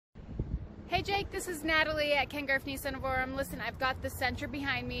Hey Jake, this is Natalie at Ken Garf Nissan of Orem. Listen, I've got the Sentra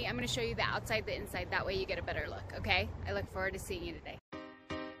behind me. I'm going to show you the outside, the inside. That way you get a better look, okay? I look forward to seeing you today.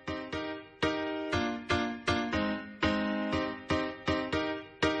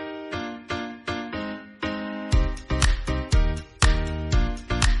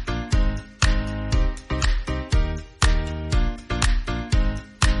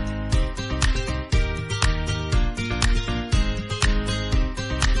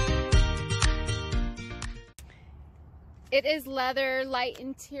 It is leather, light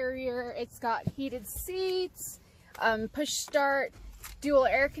interior. It's got heated seats, push start, dual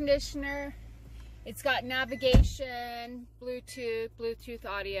air conditioner. It's got navigation, Bluetooth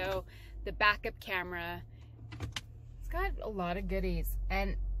audio, the backup camera. It's got a lot of goodies.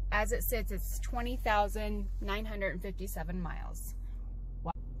 And as it sits, it's 20,957 miles.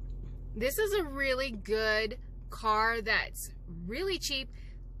 Wow. This is a really good car that's really cheap,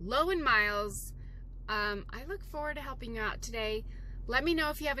 low in miles. I look forward to helping you out today. Let me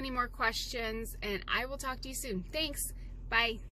know if you have any more questions, and I will talk to you soon. Thanks. Bye.